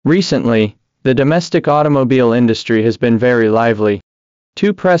Recently, the domestic automobile industry has been very lively.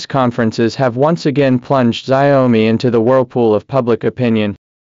 Two press conferences have once again plunged Xiaomi into the whirlpool of public opinion.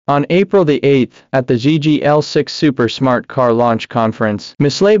 On April the 8th, at the GG L6 Super Smart Car Launch Conference,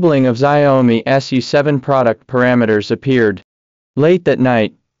 mislabeling of Xiaomi SU7 product parameters appeared. Late that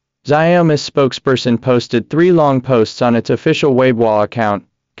night, Xiaomi's spokesperson posted 3 long posts on its official Weibo account,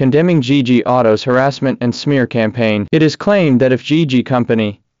 condemning GG Auto's harassment and smear campaign. It is claimed that if GG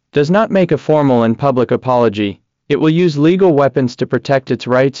Company does not make a formal and public apology, it will use legal weapons to protect its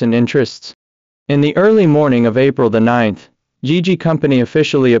rights and interests. In the early morning of April the 9th, GG Company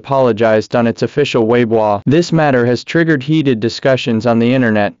officially apologized on its official Weibo. This matter has triggered heated discussions on the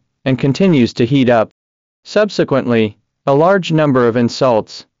internet, and continues to heat up. Subsequently, a large number of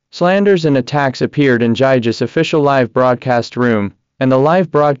insults, slanders and attacks appeared in GG's official live broadcast room, and the live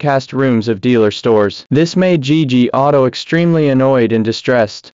broadcast rooms of dealer stores. This made GG Auto extremely annoyed and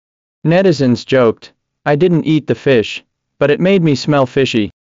distressed. Netizens joked, "I didn't eat the fish, but it made me smell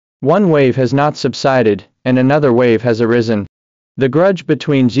fishy." One wave has not subsided, and another wave has arisen. The grudge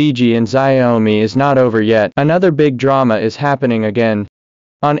between GG and Xiaomi is not over yet. Another big drama is happening again.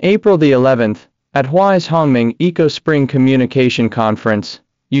 On April the 11th, at Huawei's Hongming Eco Spring Communication Conference,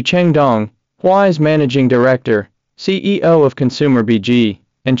 Yu Chengdong, Huawei's managing director, CEO of Consumer BG,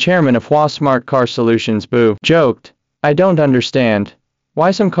 and chairman of Huawei Smart Car Solutions BU, joked, "I don't understand why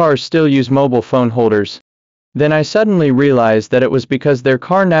some cars still use mobile phone holders." Then I suddenly realized that it was because their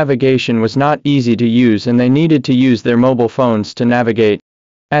car navigation was not easy to use and they needed to use their mobile phones to navigate.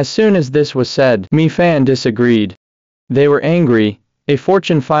 As soon as this was said, Mi Fan disagreed. They were angry. A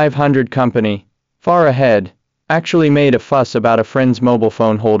Fortune 500 company, far ahead, actually made a fuss about a friend's mobile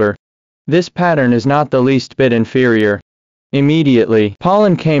phone holder. This pattern is not the least bit inferior. Immediately,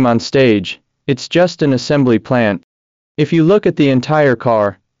 Pollen came on stage. It's just an assembly plant. If you look at the entire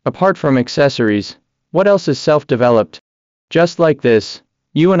car, apart from accessories, what else is self-developed? Just like this,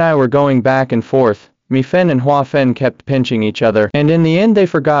 you and I were going back and forth. Mi Fan and Hua Fen kept pinching each other, and in the end they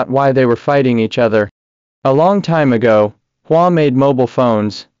forgot why they were fighting each other. A long time ago, Hua made mobile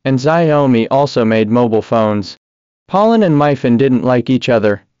phones, and Xiaomi also made mobile phones. Pollen and Mi Fan didn't like each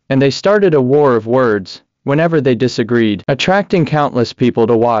other, and they started a war of words whenever they disagreed, attracting countless people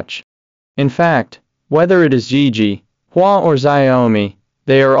to watch. In fact, whether it is GG, Hua or Xiaomi,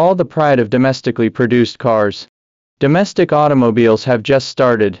 they are all the pride of domestically produced cars. Domestic automobiles have just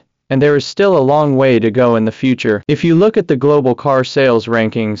started, and there is still a long way to go in the future. If you look at the global car sales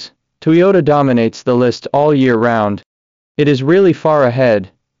rankings, Toyota dominates the list all year round. It is really far ahead.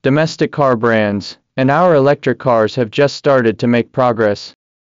 Domestic car brands, and our electric cars have just started to make progress.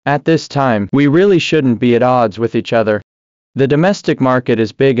 At this time, we really shouldn't be at odds with each other. The domestic market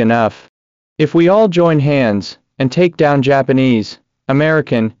is big enough. If we all join hands, and take down Japanese,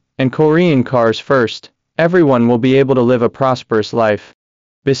 American, and Korean cars first, everyone will be able to live a prosperous life.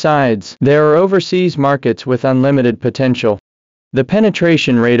 Besides, there are overseas markets with unlimited potential. The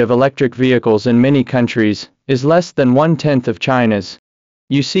penetration rate of electric vehicles in many countries is less than 1/10 of China's.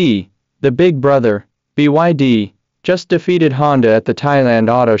 You see, the big brother, BYD, just defeated Honda at the Thailand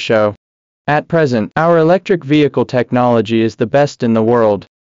Auto Show. At present, our electric vehicle technology is the best in the world.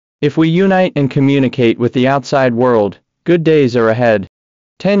 If we unite and communicate with the outside world, good days are ahead.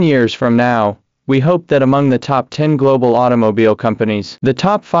 10 years from now, we hope that among the top 10 global automobile companies, the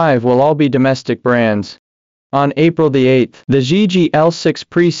top 5 will all be domestic brands. On April the 8th, the GG L6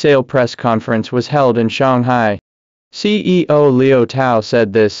 pre-sale press conference was held in Shanghai. CEO Liu Tao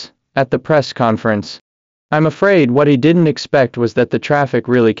said this, at the press conference. I'm afraid what he didn't expect was that the traffic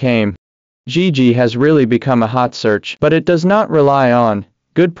really came. GG has really become a hot search, but it does not rely on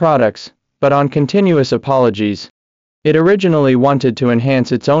good products, but on continuous apologies. It originally wanted to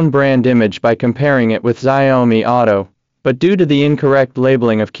enhance its own brand image by comparing it with Xiaomi Auto, but due to the incorrect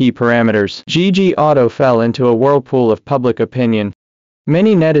labeling of key parameters, GG Auto fell into a whirlpool of public opinion.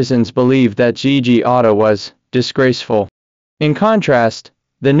 Many netizens believed that GG Auto was disgraceful. In contrast,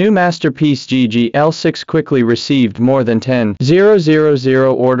 the new masterpiece GG L6 quickly received more than 10,000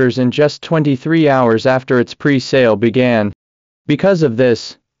 orders in just 23 hours after its pre-sale began. Because of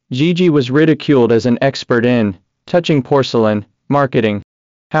this, GG was ridiculed as an expert in touching porcelain marketing.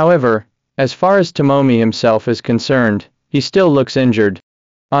 However, as far as Tomomi himself is concerned, he still looks injured.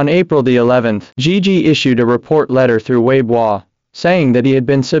 On April the 11th, GG issued a report letter through Weibo, saying that he had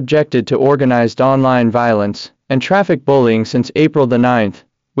been subjected to organized online violence and traffic bullying since April the 9th,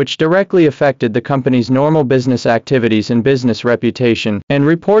 which directly affected the company's normal business activities and business reputation, and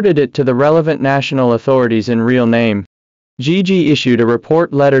reported it to the relevant national authorities in real name. GG issued a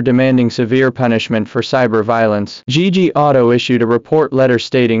report letter demanding severe punishment for cyber violence. GG Auto issued a report letter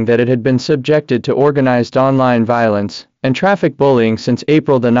stating that it had been subjected to organized online violence and traffic bullying since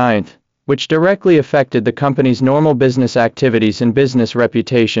April the 9th, which directly affected the company's normal business activities and business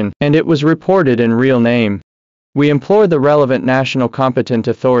reputation, and it was reported in real name. We implore the relevant national competent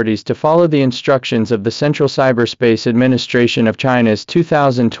authorities to follow the instructions of the Central Cyberspace Administration of China's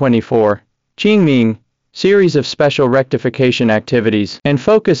 2024 Qingming series of special rectification activities, and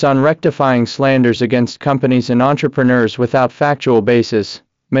focus on rectifying slanders against companies and entrepreneurs without factual basis,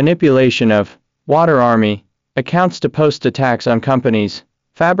 manipulation of water army accounts to post attacks on companies,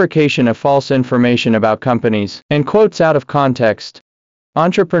 fabrication of false information about companies, and quotes out of context.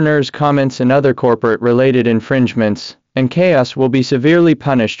 Entrepreneurs' comments and other corporate-related infringements and chaos will be severely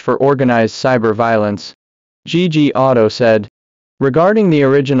punished for organized cyber violence, GG Auto said. Regarding the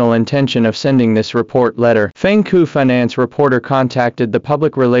original intention of sending this report letter, Feng Ku Finance reporter contacted the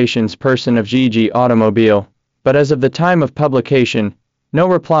public relations person of GG Automobile, but as of the time of publication, no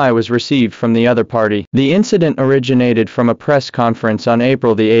reply was received from the other party. The incident originated from a press conference on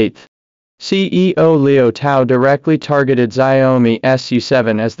April the 8th. CEO Liu Tao directly targeted Xiaomi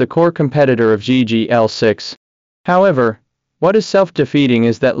SU7 as the core competitor of GG L6. However, what is self-defeating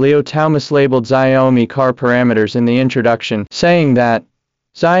is that Liu Tao mislabeled Xiaomi car parameters in the introduction, saying that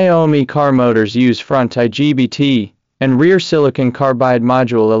Xiaomi car motors use front IGBT and rear silicon carbide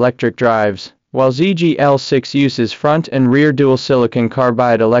module electric drives, while ZG L6 uses front and rear dual silicon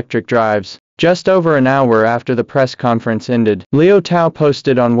carbide electric drives. Just over an hour after the press conference ended, Liu Tao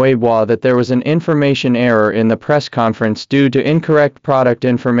posted on Weibo that there was an information error in the press conference due to incorrect product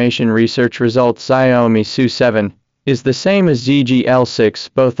information research results. Xiaomi SU7 is the same as ZG L6.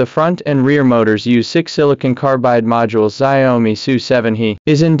 Both the front and rear motors use 6 silicon carbide modules. Xiaomi SU7 He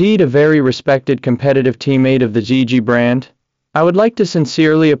is indeed a very respected competitive teammate of the GG brand. I would like to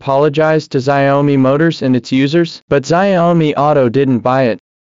sincerely apologize to Xiaomi Motors and its users, but Xiaomi Auto didn't buy it.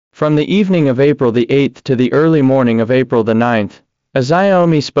 From the evening of April the 8th to the early morning of April the 9th, a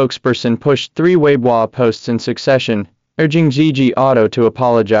Xiaomi spokesperson pushed 3 Weibo posts in succession, urging GG Auto to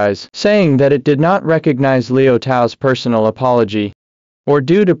apologize, saying that it did not recognize Liu Tao's personal apology. Or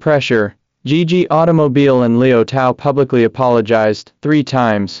due to pressure, GG Automobile and Liu Tao publicly apologized 3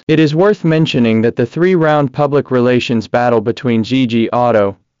 times. It is worth mentioning that the 3-round public relations battle between GG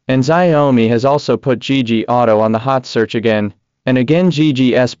Auto and Xiaomi has also put GG Auto on the hot search again. And again,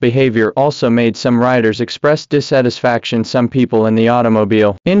 GG's behavior also made some riders express dissatisfaction. Some people in the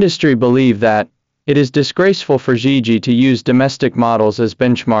automobile industry believe that it is disgraceful for GG to use domestic models as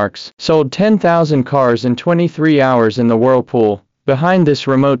benchmarks. Sold 10,000 cars in 23 hours in the whirlpool. Behind this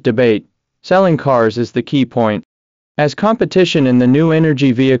remote debate, selling cars is the key point. As competition in the new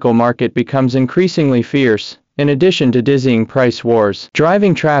energy vehicle market becomes increasingly fierce, in addition to dizzying price wars,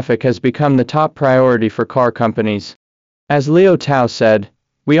 driving traffic has become the top priority for car companies. As Liu Tao said,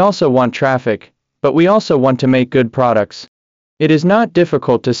 "We also want traffic, but we also want to make good products." It is not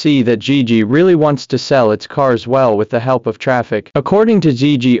difficult to see that GG really wants to sell its cars well with the help of traffic. According to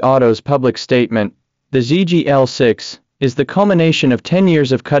GG Auto's public statement, the ZG L6 is the culmination of 10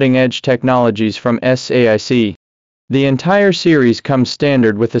 years of cutting-edge technologies from SAIC. The entire series comes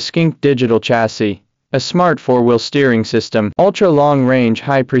standard with a Skink digital chassis, a smart 4-wheel steering system, ultra-long-range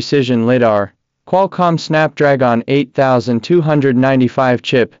high-precision lidar, Qualcomm Snapdragon 8295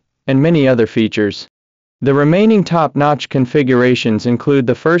 chip, and many other features. The remaining top-notch configurations include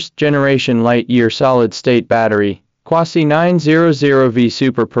the first-generation Lightyear solid-state battery, Quasi 900V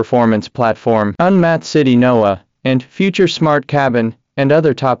Super Performance Platform, Unmat City NOA, and Future Smart Cabin, and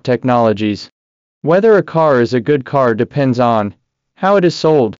other top technologies. Whether a car is a good car depends on how it is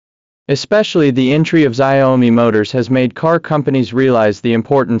sold. Especially the entry of Xiaomi Motors has made car companies realize the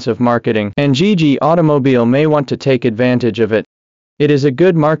importance of marketing, and GG Automobile may want to take advantage of it. It is a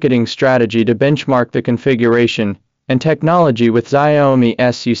good marketing strategy to benchmark the configuration and technology with Xiaomi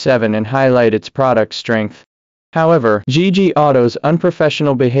SU7 and highlight its product strength. However, GG Auto's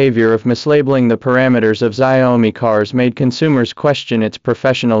unprofessional behavior of mislabeling the parameters of Xiaomi cars made consumers question its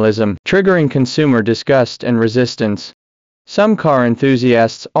professionalism, triggering consumer disgust and resistance. Some car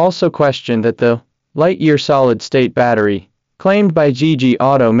enthusiasts also question that the Lightyear solid-state battery, claimed by GG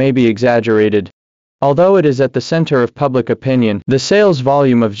Auto, may be exaggerated. Although it is at the center of public opinion, the sales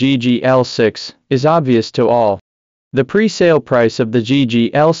volume of GG L6 is obvious to all. The pre-sale price of the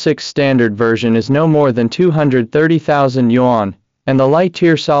GG L6 standard version is no more than 230,000 yuan, and the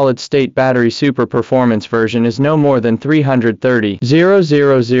Lightyear solid-state battery super performance version is no more than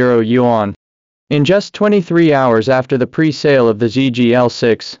 330,000 yuan. In just 23 hours after the pre-sale of the GG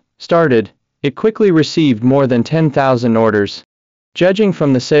L6 started, it quickly received more than 10,000 orders. Judging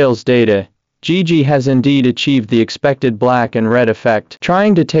from the sales data, GG has indeed achieved the expected black and red effect,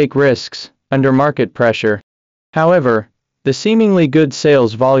 trying to take risks under market pressure. However, the seemingly good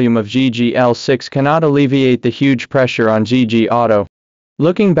sales volume of GG L6 cannot alleviate the huge pressure on GG Auto.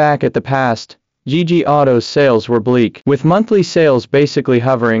 Looking back at the past, GG Auto's sales were bleak, with monthly sales basically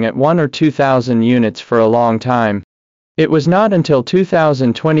hovering at 1 or 2,000 units for a long time. It was not until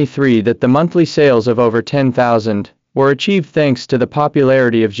 2023 that the monthly sales of over 10,000 were achieved thanks to the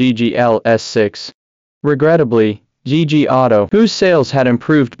popularity of GG L6. Regrettably, GG Auto, whose sales had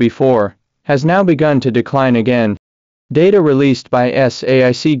improved before, has now begun to decline again. Data released by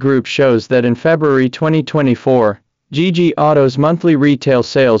SAIC Group shows that in February 2024, GG Auto's monthly retail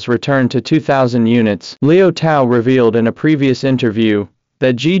sales returned to 2,000 units. Liu Tao revealed in a previous interview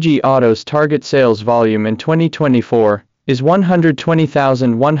that GG Auto's target sales volume in 2024 is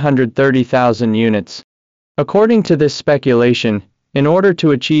 120,000–130,000 units. According to this speculation, in order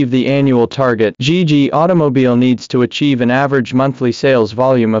to achieve the annual target, GG Automobile needs to achieve an average monthly sales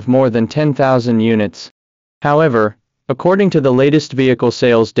volume of more than 10,000 units. However, according to the latest vehicle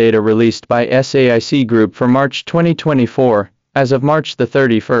sales data released by SAIC Group for March 2024, as of March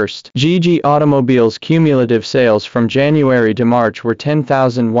 31st, GG Automobile's cumulative sales from January to March were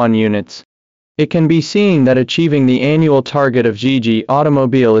 10,001 units. It can be seen that achieving the annual target of GG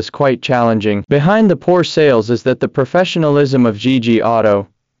Automobile is quite challenging. Behind the poor sales is that the professionalism of GG Auto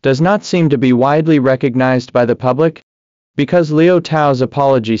does not seem to be widely recognized by the public, because Liu Tao's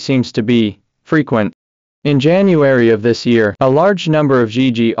apology seems to be frequent. In January of this year, a large number of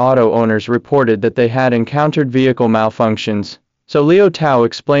GG Auto owners reported that they had encountered vehicle malfunctions, so Liu Tao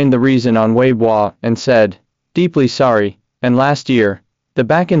explained the reason on Weibo and said, "Deeply sorry," and last year, the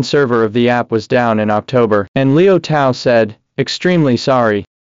backend server of the app was down in October, and Liu Tao said, "Extremely sorry."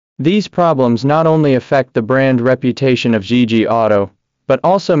 These problems not only affect the brand reputation of GG Auto, but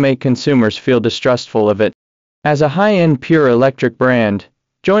also make consumers feel distrustful of it. As a high-end pure electric brand,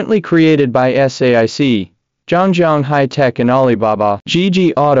 jointly created by SAIC, Zhangjiang High-Tech and Alibaba,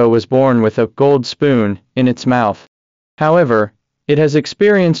 GG Auto was born with a gold spoon in its mouth. However, it has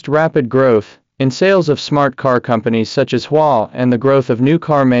experienced rapid growth in sales of smart car companies such as Huawei and the growth of new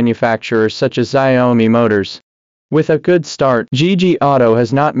car manufacturers such as Xiaomi Motors. With a good start, GG Auto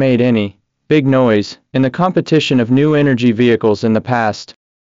has not made any big noise in the competition of new energy vehicles in the past.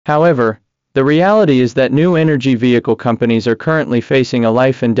 However, the reality is that new energy vehicle companies are currently facing a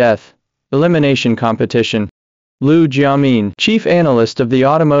life and death elimination competition. Lu Jiamin, chief analyst of the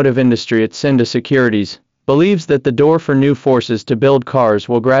automotive industry at Cinda Securities, believes that the door for new forces to build cars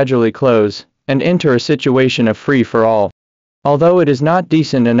will gradually close and enter a situation of free-for-all. Although it is not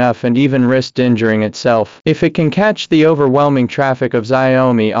decent enough and even risked injuring itself, if it can catch the overwhelming traffic of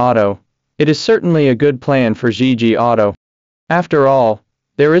Xiaomi Auto, it is certainly a good plan for GG Auto. After all,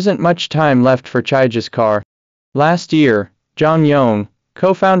 there isn't much time left for Chaiji's car. Last year, Zhang Yong,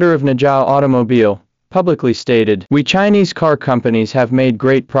 co-founder of Nijao Automobile, publicly stated, "We Chinese car companies have made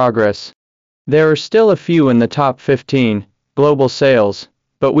great progress. There are still a few in the top 15 global sales,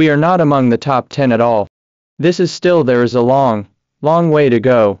 but we are not among the top 10 at all. There is a long way to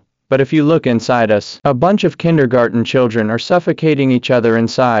go, but if you look inside us, a bunch of kindergarten children are suffocating each other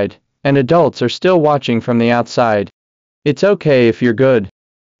inside, and adults are still watching from the outside. It's okay if you're good.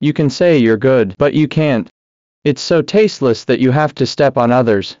 You can say you're good, but you can't. It's so tasteless that you have to step on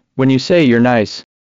others when you say you're nice."